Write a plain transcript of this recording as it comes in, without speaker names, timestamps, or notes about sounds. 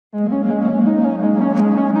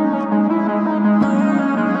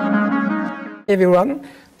Everyone,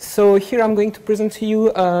 so here I'm going to present to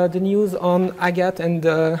you the news on AGAT and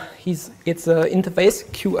its interface,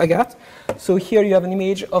 QAGAT. So here you have an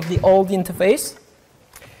image of the old interface.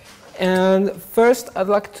 And first I'd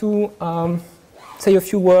like to say a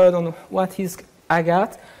few words on what is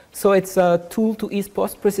AGAT. So it's a tool to ease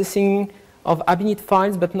post-processing of ABinit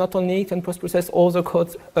files, but not only, it can post-process other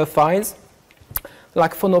code files,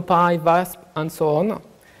 like PhonoPy, VASP, and so on.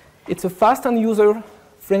 It's a fast and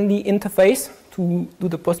user-friendly interface to do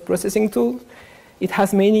the post-processing tool. It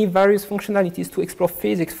has many various functionalities to explore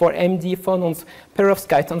physics for MD, phonons,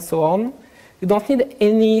 perovskite, and so on. You don't need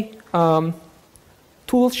any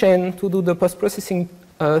tool chain to do the post-processing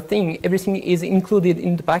thing. Everything is included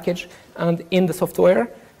in the package and in the software.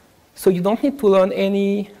 So you don't need to learn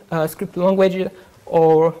any script language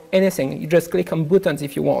or anything. You just click on buttons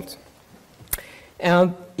if you want.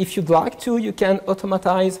 And if you'd like to, you can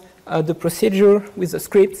automatize the procedure with the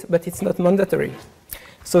script, but it's not mandatory.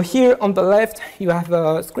 So here on the left, you have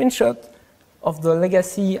a screenshot of the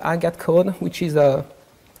legacy AGAT code, which is a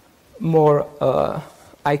more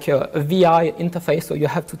like a VI interface, so you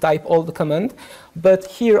have to type all the command. But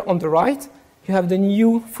here on the right, you have the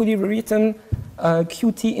new fully rewritten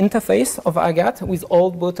Qt interface of AGAT with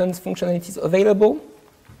all buttons functionalities available.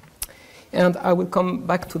 And I will come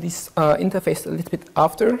back to this interface a little bit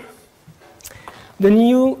after. The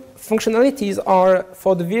new functionalities are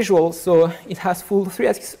for the visual, so it has full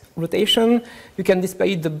 3-axis rotation. You can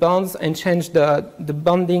display the bonds and change the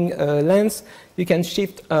bonding length. You can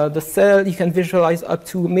shift the cell. You can visualize up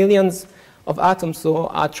to millions of atoms. So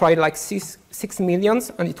I tried like 6 millions,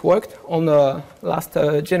 and it worked on the last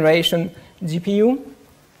generation GPU.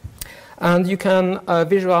 And you can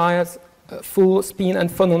visualize full spin and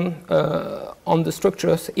phonon on the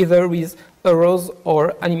structures, either with arrows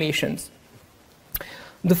or animations.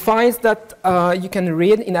 The files that you can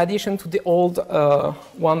read, in addition to the old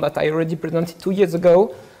one that I already presented 2 years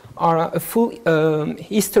ago, are a full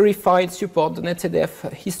history file support, the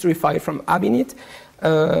netcdf history file from ABinit,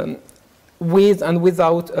 with and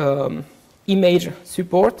without image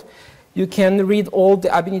support. You can read all the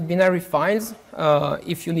ABinit binary files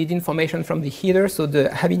if you need information from the header. So the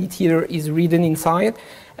ABinit header is written inside,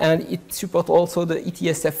 and it supports also the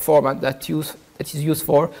ETSF format that is used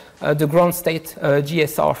for the ground state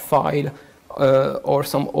GSR file or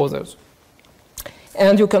some others.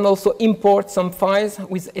 And you can also import some files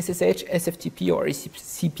with SSH, SFTP, or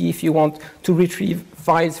ECP if you want to retrieve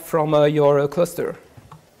files from your cluster.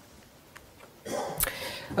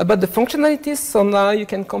 But the functionalities, so now you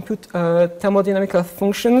can compute thermodynamical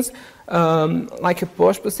functions like a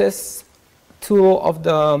post-process tool of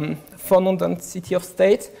the phonon density of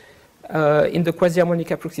state in the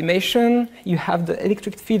quasi-harmonic approximation. You have the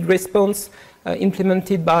electric field response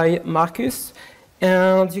implemented by Marcus,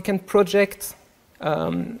 and you can project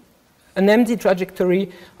an MD trajectory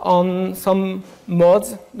on some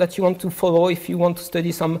modes that you want to follow if you want to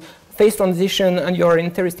study some phase transition and you are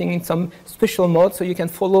interested in some special mode, so you can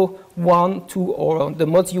follow 1, 2, or the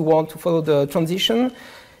modes you want to follow the transition.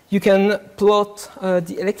 You can plot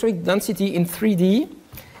the electric density in 3D,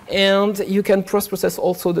 and you can cross-process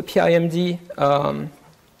also the PIMD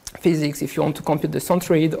physics if you want to compute the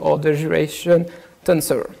centroid or the gyration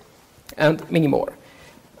tensor, and many more.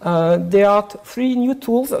 There are 3 new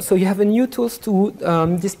tools. So you have a new tools to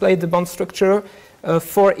display the bond structure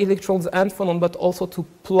for electrons and phonon, but also to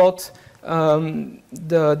plot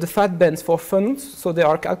the fat bands for phonons. So they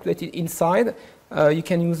are calculated inside. You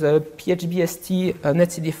can use a PHBST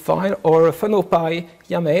netcdf file or a PhonoPy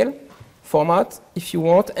YAML format if you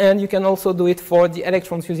want, and you can also do it for the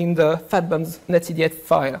electrons using the fat bands netcdf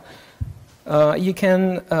file. You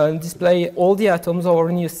can display all the atoms or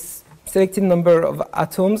only a selected number of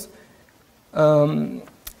atoms.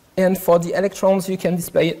 And for the electrons, you can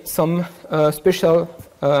display some special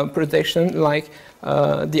protection, like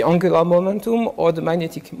the angular momentum or the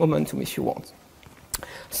magnetic momentum, if you want.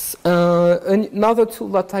 Another tool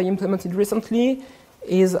that I implemented recently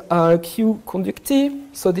is QConducti.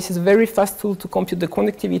 So this is a very fast tool to compute the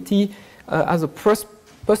conductivity as a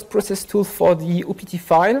post-process tool for the OPT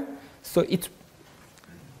file. So it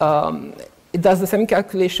does the same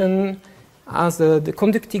calculation as the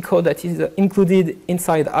conductivity code that is included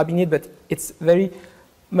inside ABinit, but it's very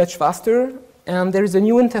much faster. And there is a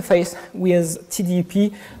new interface with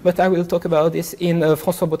TDP, but I will talk about this in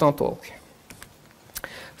François Bottin talk.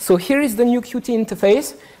 So here is the new Qt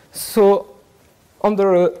interface. So on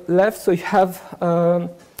the left, so you have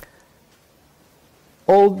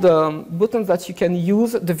all the buttons that you can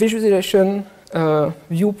use, the visualization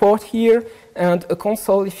viewport here, and a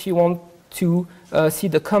console if you want to see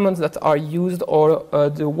the commands that are used or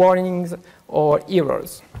the warnings or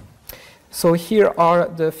errors. So here are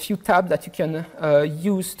the few tabs that you can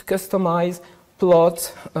use to customize,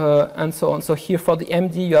 plot, and so on. So here for the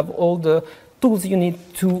MD, you have all the tools you need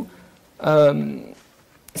to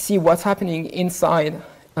see what's happening inside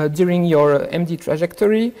during your MD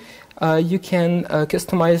trajectory. You can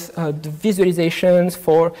customize the visualizations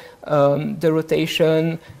for the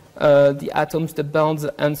rotation, the atoms, the bonds,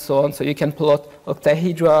 and so on. So you can plot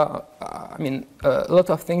octahedra. I mean, a lot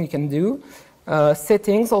of things you can do.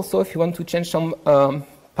 Settings also, if you want to change some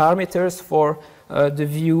parameters for the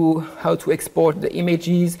view, how to export the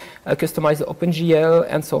images, customize the OpenGL,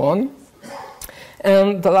 and so on.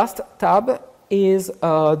 And the last tab is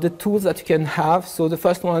the tools that you can have. So the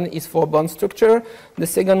first one is for bond structure, the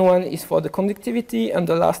second one is for the conductivity, and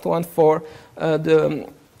the last one for the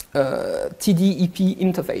TD-EP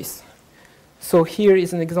interface. So here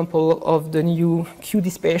is an example of the new Q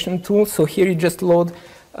dissipation tool. So here you just load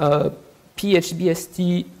a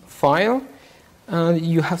PHBST file, and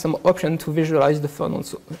you have some option to visualize the funnel.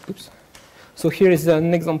 So, oops. So here is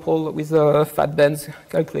an example with fat bands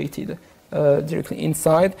calculated directly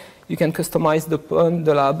inside. You can customize the pun,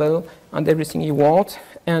 the label, and everything you want.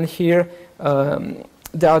 And here,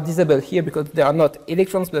 they are disabled here because they are not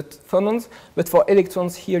electrons but phonons. But for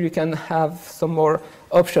electrons here, you can have some more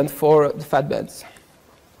options for the fat bands.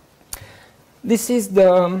 This is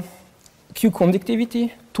the Q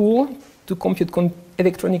conductivity tool to compute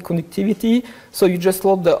electronic conductivity. So you just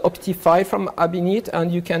load the opt file from Abinit, and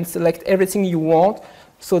you can select everything you want.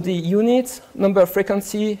 So the units, number,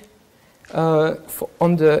 frequency,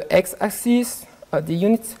 on the x-axis, the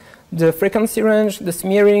units, the frequency range, the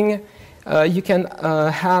smearing. You can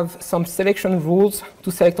have some selection rules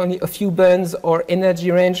to select only a few bands or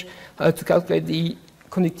energy range to calculate the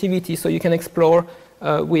conductivity, so you can explore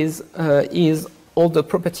with ease all the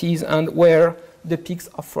properties and where the peaks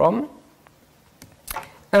are from.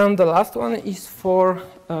 And the last one is for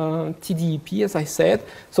TD-EP, as I said.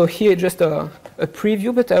 So here just a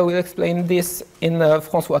preview, but I will explain this in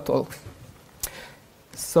François talk.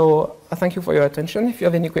 So thank you for your attention. If you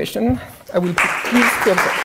have any question, I will be pleased to answer.